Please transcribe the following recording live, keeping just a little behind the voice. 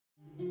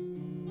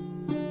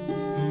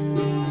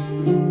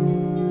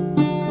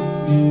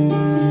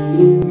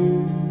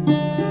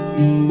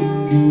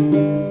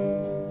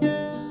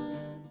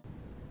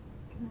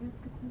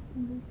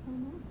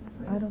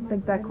I don't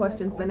think that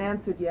question's been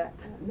answered yet.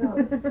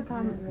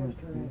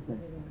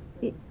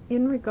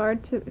 In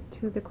regard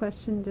to the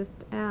question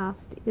just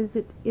asked, is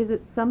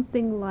it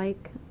something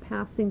like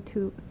passing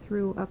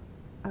through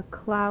a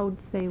cloud,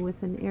 say,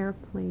 with an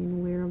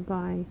airplane,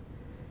 whereby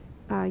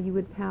you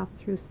would pass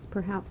through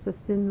perhaps a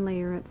thin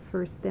layer at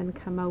first, then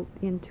come out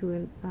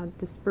into a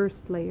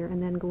dispersed layer,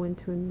 and then go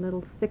into a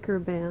little thicker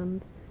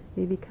band,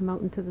 maybe come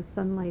out into the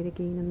sunlight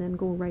again, and then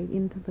go right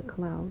into the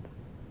cloud?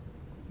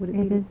 Would it be?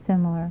 It is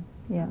similar,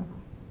 yes.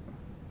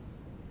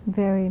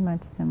 Very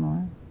much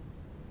similar.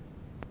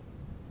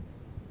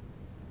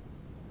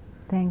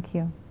 Thank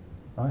you.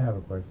 I have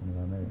a question, if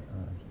I may.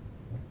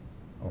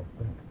 Oh,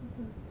 thanks.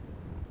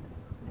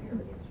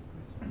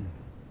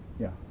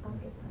 Yeah.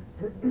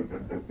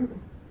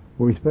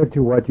 With respect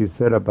to what you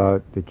said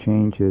about the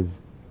change is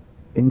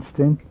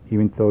instant,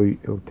 even though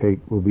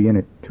we'll be in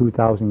it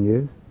 2,000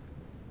 years,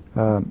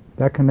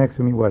 that connects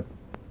with me what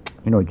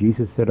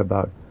Jesus said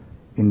about,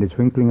 in the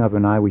twinkling of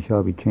an eye we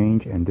shall be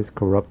changed, and this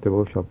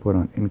corruptible shall put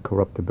on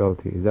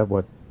incorruptibility. Is that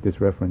what this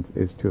reference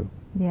is to?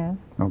 Yes.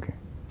 Okay.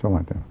 So I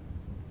want to know.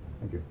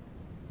 Thank you.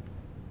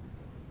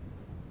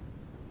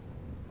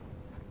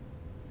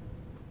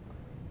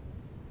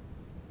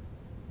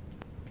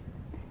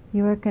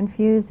 You are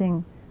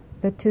confusing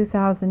the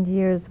 2,000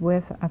 years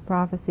with a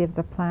prophecy of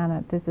the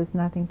planet. This has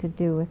nothing to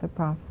do with the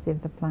prophecy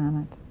of the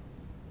planet.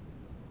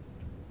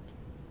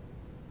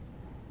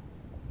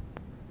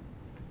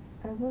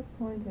 At what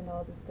point in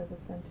all this does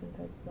ascension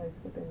take place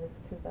within this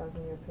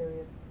 2,000-year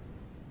period?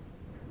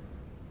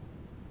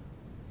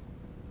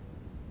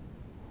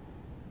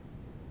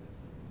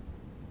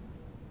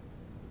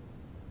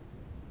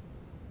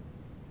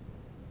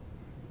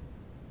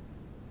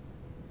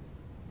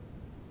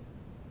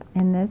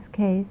 In this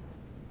case,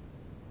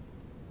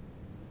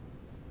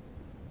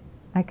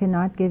 I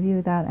cannot give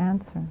you that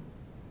answer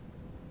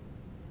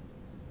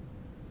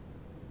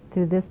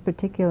through this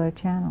particular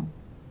channel.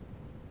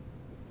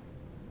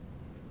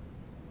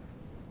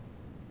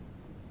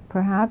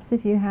 Perhaps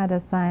if you had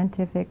a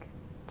scientific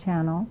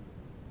channel,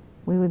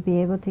 we would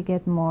be able to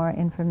get more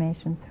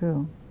information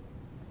through.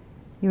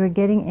 You are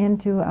getting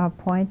into a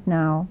point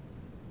now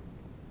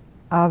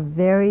of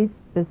very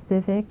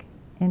specific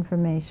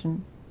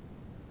information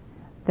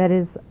that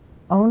is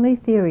only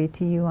theory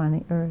to you on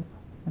the earth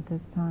at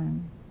this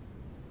time.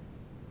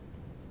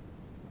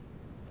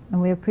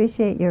 And we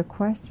appreciate your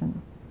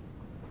questions.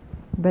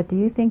 But do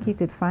you think you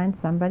could find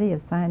somebody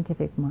of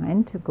scientific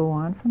mind to go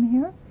on from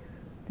here?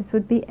 This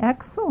would be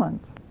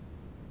excellent.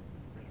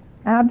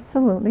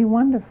 Absolutely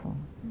wonderful.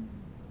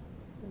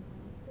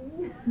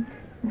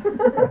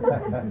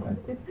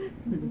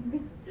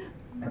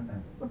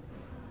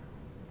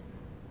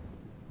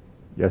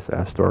 Yes,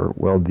 Ashtar.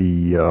 Well,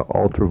 the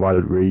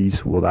ultraviolet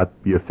rays, will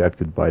that be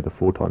affected by the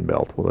photon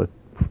belt? Will it,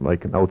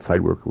 like an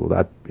outside worker, will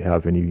that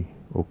have any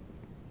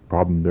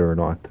problem there or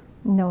not?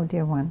 No,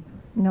 dear one.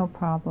 No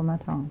problem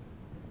at all.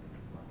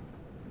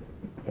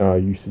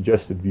 You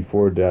suggested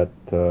before that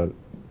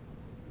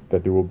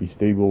that there will be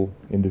stable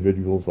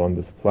individuals on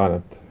this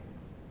planet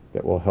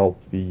that will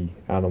help the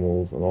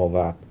animals and all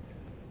that.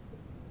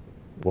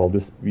 Will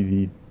this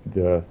be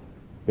the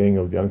thing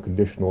of the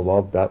unconditional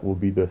love? That will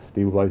be the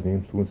stabilizing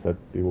influence that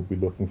they will be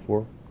looking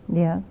for?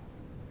 Yes.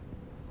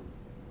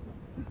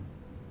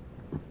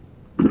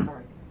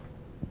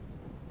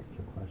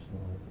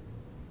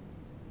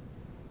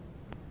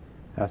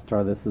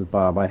 Ashtar, this is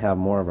Bob. I have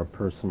more of a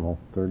personal,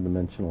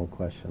 third-dimensional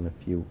question.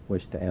 If you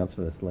wish to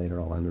answer this later,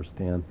 I'll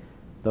understand.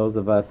 Those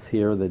of us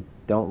here that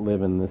don't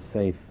live in this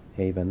safe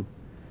haven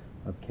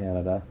of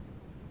Canada,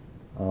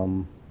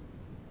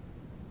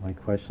 my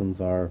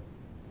questions are,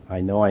 I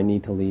know I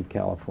need to leave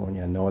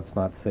California. I know it's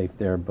not safe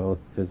there, both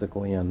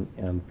physically and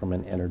from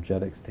an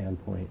energetic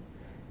standpoint.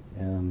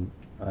 And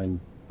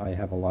I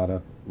have a lot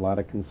of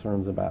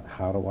concerns about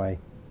how do I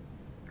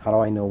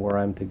know where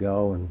I'm to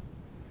go and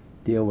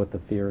deal with the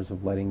fears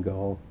of letting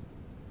go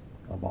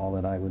of all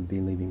that I would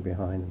be leaving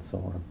behind and so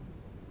on.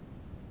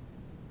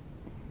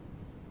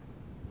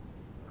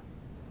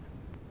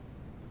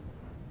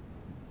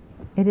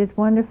 It is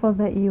wonderful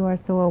that you are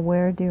so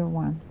aware, dear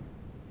one.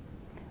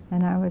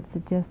 And I would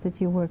suggest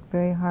that you work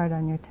very hard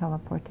on your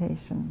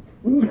teleportation.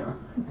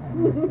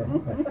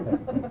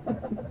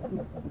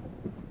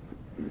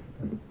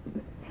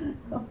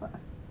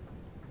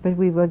 But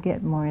we will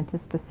get more into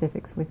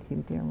specifics with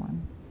you, dear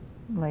one,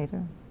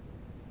 later.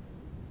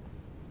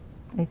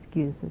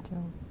 Excuse the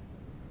joke.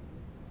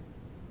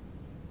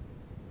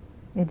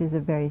 It is a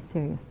very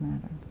serious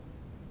matter.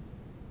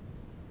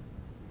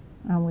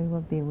 And we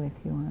will be with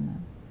you on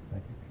this.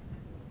 Thank you.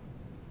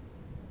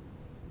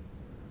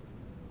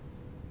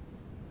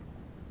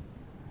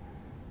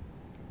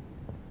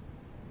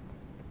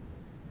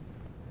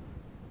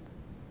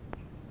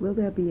 Will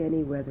there be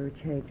any weather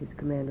changes,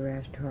 Commander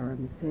Ashtar,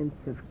 in the sense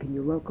of, can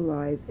you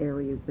localize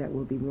areas that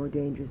will be more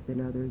dangerous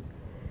than others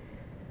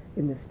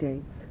in the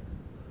States?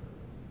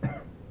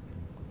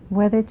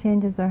 Weather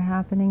changes are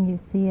happening. You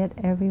see it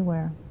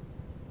everywhere.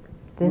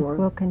 This More?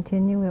 will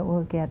continue. It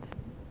will get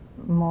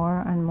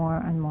more and more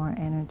and more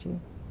energy.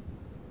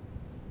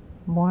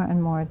 More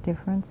and more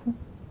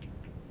differences.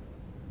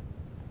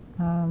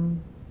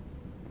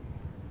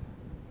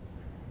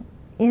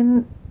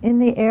 In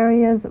the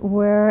areas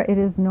where it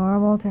is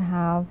normal to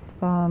have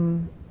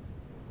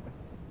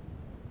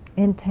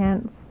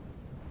intense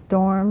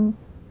storms,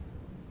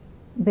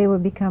 they will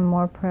become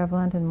more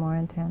prevalent and more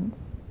intense.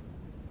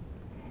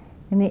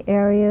 In the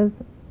areas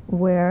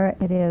where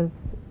it is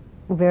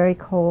very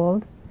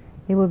cold,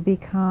 it will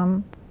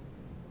become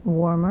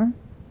warmer.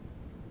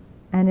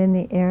 And in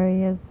the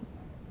areas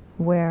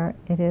where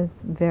it is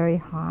very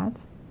hot,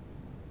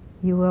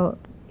 you will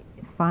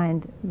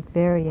find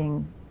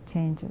varying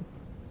changes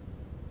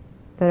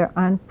that are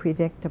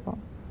unpredictable.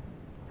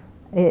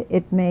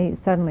 It may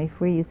suddenly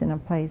freeze in a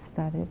place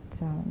that it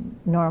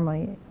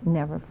normally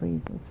never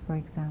freezes, for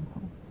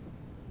example.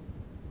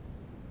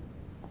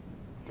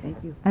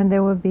 Thank you. And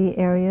there will be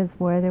areas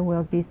where there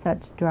will be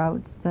such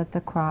droughts that the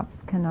crops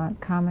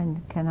cannot come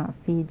and cannot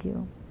feed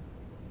you.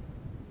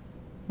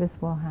 This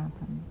will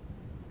happen,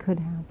 could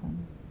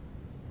happen.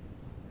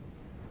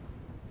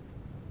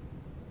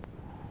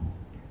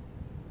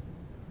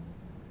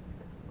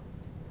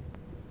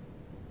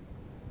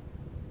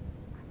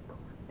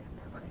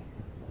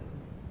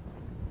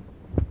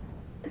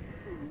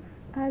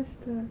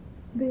 Ashtar,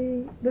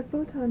 the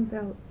photon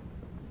belt,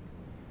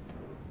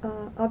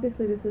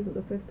 obviously this isn't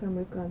the first time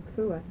we've gone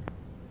through it.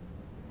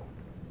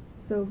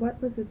 So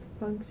what was its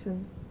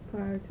function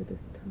prior to this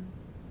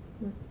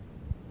time?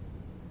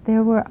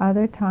 There were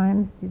other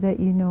times that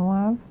you know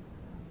of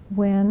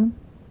when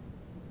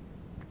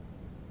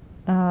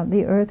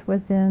the Earth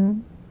was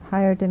in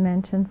higher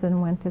dimensions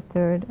and went to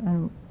third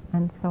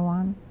and so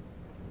on.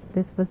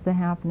 This was the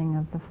happening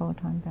of the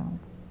photon belt.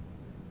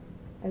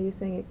 Are you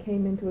saying it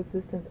came into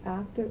existence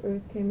after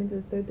Earth came into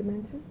the third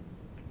dimension?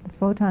 The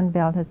photon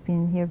belt has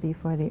been here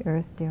before the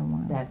Earth, dear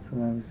one. That's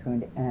what I was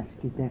going to ask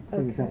you. That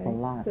clears up a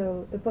lot.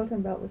 So the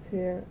photon belt was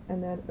here,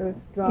 and then Earth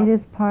dropped. It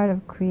is part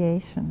of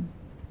creation.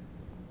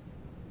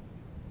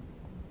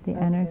 The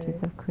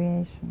energies of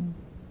creation.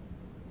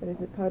 But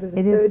is it part of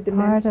the third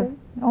dimension? Part of,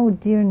 oh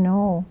dear,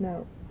 no.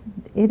 No.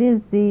 It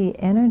is the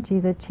energy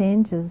that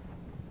changes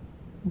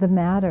the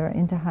matter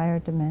into higher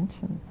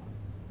dimensions.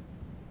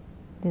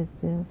 It is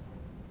this.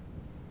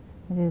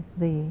 It is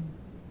the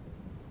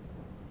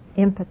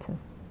impetus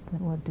that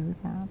will do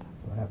that.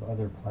 So have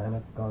other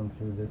planets gone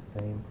through this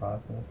same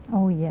process?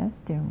 Oh yes,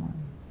 dear one.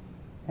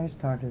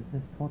 Ashtar, does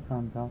this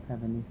photon belt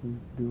have anything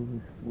to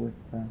do with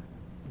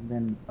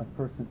then a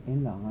person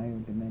in the higher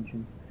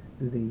dimensions?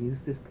 Do they use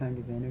this kind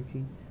of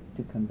energy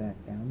to come back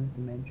down a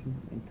dimension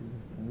into the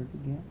third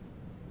again?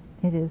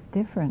 It is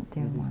different,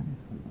 dear It is one.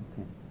 different,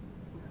 okay.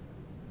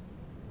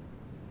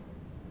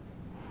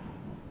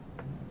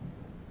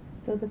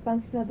 So the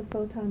function of the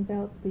photon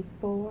belt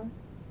before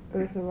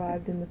Earth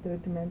arrived in the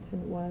third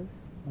dimension was?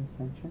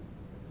 Ascension?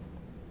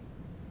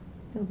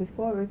 No,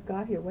 before Earth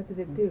got here, what did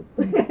it do?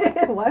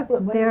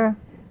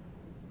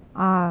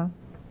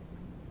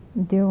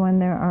 Dear one,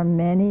 there are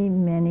many,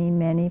 many,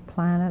 many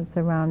planets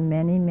around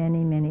many,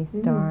 many, many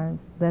stars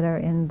that are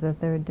in the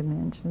third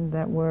dimension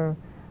that were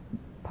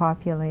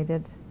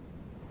populated,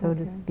 so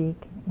to speak,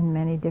 in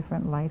many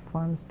different life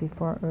forms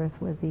before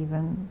Earth was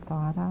even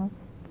thought of.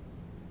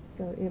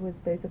 So it was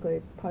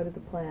basically part of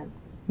the plan.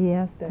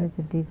 Yes, to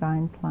the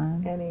divine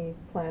plan. Any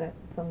planet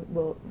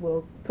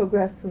will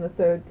progress from the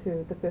third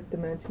to the fifth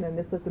dimension, and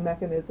this was the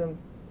mechanism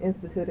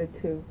instituted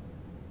to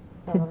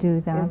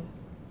do that.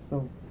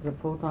 So the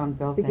photon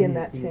belt begin is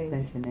that the change.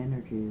 ascension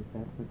energy, is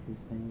that what you're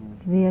saying?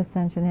 The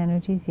ascension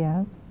energies,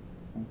 yes.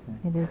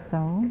 Okay. It is so.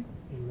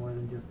 In more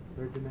than just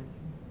third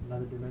dimension, in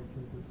other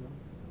dimensions as well?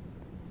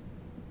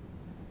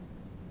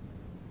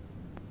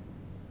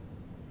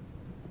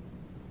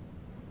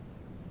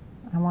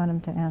 I want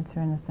him to answer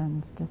in a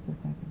sentence, just a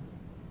second.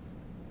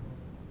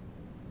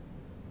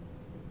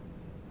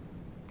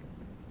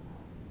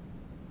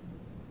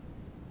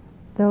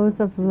 Those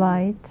of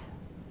light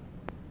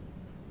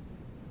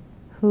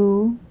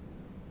who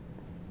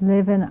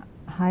live in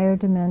higher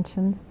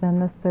dimensions than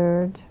the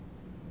third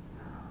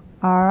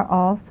are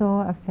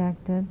also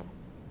affected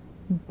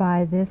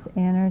by this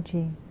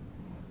energy.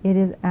 It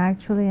is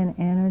actually an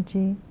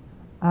energy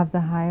of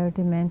the higher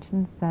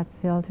dimensions that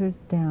filters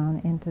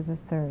down into the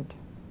third.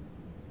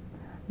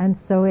 And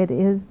so it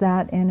is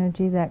that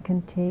energy that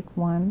can take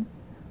one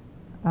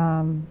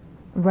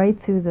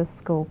right through the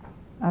scope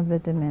of the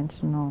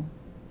dimensional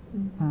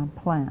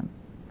plan,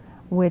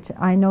 which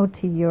I know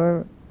to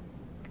your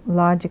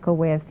logical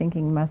way of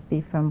thinking must be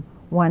from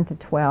 1 to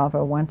 12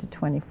 or 1 to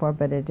 24,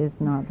 but it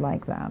is not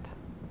like that.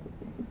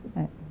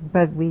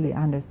 But we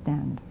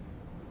understand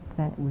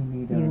that We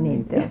need you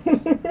need this.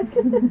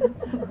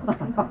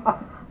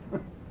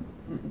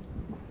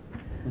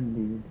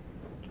 Indeed.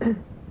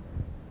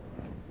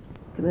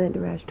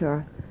 Commander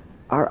Ashtar,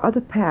 are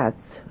other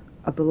paths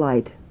of the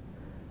light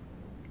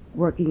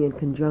working in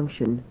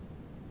conjunction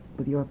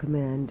with your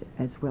command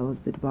as well as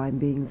the divine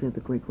beings of the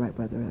Great Right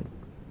Brotherhood?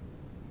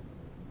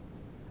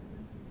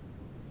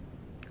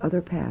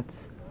 other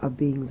paths of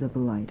beings of the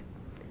light?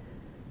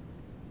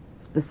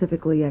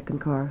 Specifically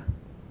Ekankar?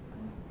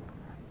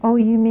 Oh,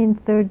 you mean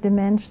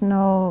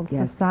third-dimensional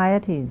Yes.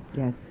 societies?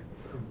 Yes.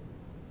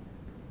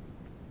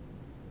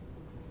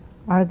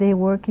 Are they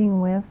working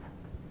with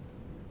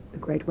The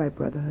Great White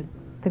Brotherhood?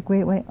 the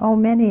Great Way? Oh,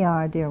 many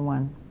are, dear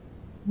one.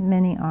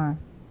 Many are.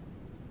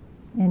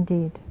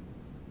 Indeed.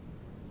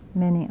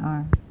 Many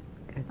are.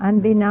 Okay.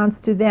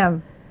 Unbeknownst to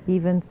them,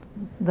 even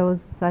those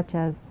such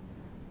as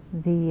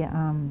the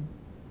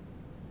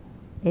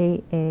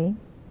AA.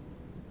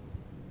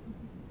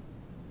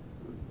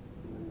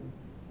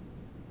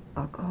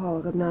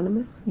 Alcoholic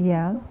Anonymous?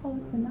 Yes.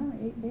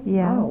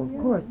 Yes. Oh,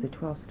 of course, the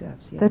 12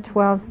 steps, yes. The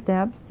 12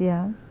 steps,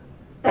 yes.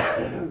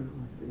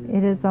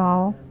 It is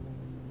all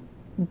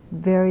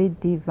very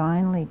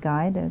divinely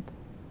guided,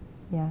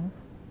 yes.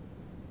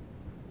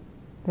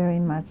 Very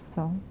much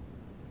so.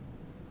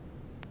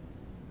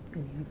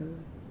 Any other?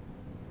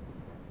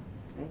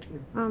 Thank you.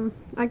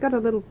 I got a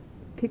little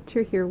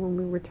picture here when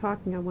we were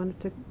talking. I wanted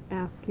to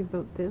ask you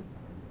about this.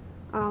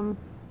 Let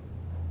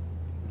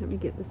me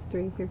get this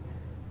straight here.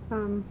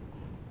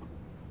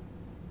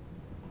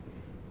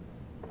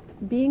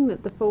 Being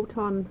that the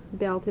photon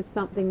belt is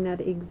something that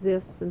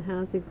exists and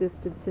has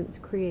existed since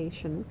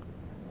creation,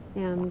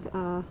 and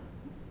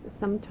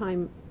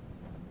sometime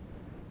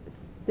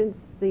since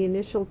the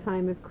initial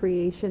time of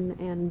creation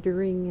and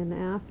during and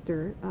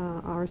after,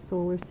 our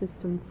solar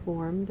system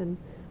formed and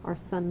our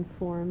sun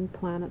formed,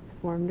 planets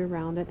formed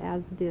around it,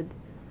 as did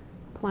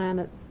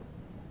planets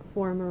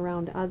form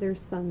around other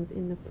suns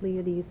in the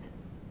Pleiades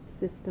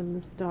system,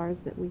 the stars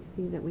that we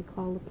see that we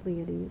call the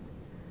Pleiades.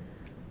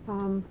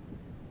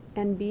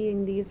 And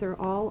being these are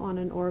all on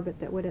an orbit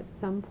that would at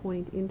some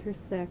point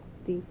intersect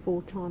the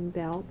photon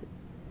belt,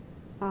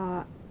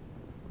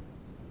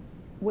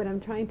 what I'm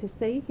trying to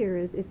say here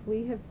is if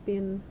we have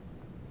been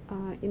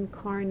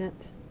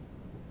incarnate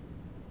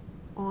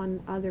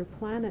on other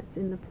planets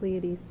in the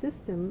Pleiades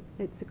system,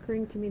 it's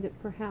occurring to me that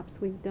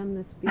perhaps we've done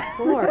this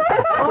before.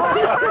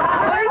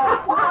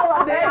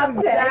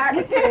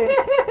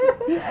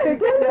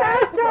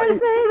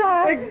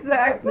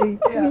 Exactly.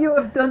 You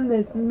have done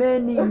this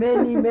many,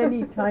 many,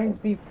 many times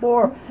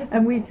before.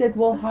 And we said,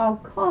 well, how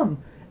come?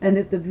 And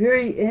at the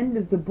very end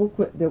of the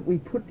booklet that we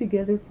put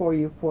together for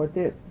you for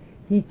this,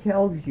 he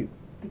tells you.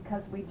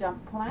 Because we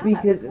jumped planets.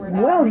 Because, We're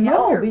not well, on the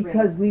no, outer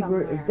because ring we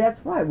were, somewhere.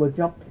 that's right, we'll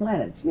jump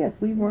planets. Yes,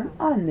 we weren't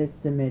on this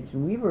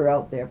dimension. We were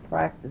out there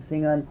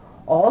practicing on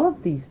all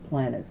of these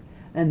planets.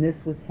 And this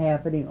was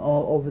happening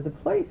all over the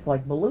place,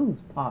 like balloons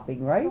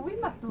popping, right? So we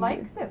must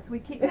like this. We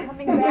keep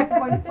coming back,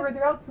 going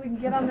further out so we can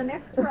get on the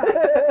next ride.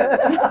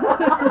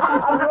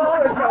 A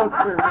roller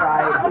coaster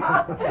ride.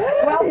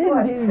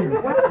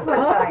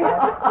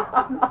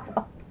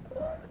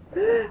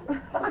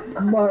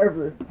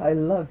 Marvelous. I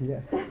love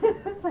you.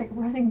 It's like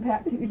running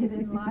back to get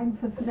in line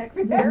for the next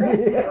Ferris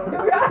wheel.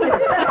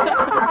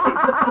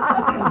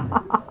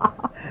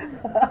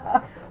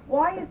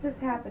 Why is this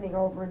happening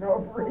over and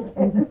over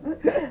again?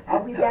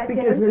 Are we that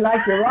Because we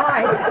like to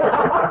ride.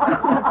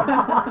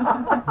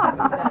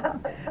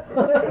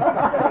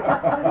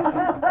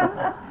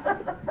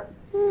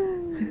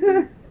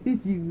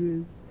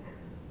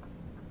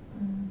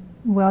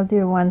 Well,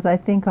 dear ones, I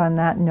think on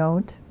that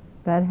note,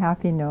 that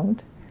happy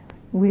note,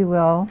 we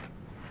will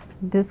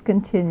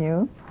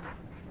discontinue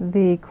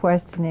the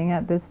questioning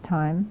at this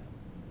time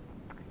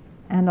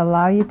and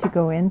allow you to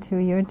go into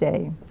your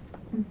day.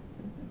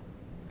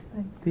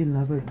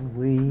 Beloved,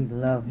 we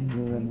love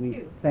you and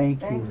we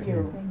thank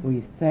you.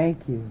 We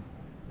thank you.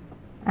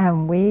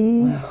 And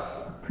we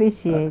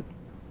appreciate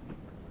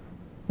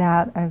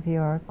that of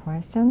your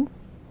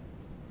questions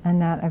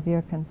and that of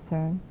your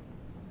concern.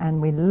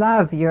 And we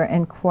love your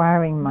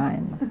inquiring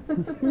minds.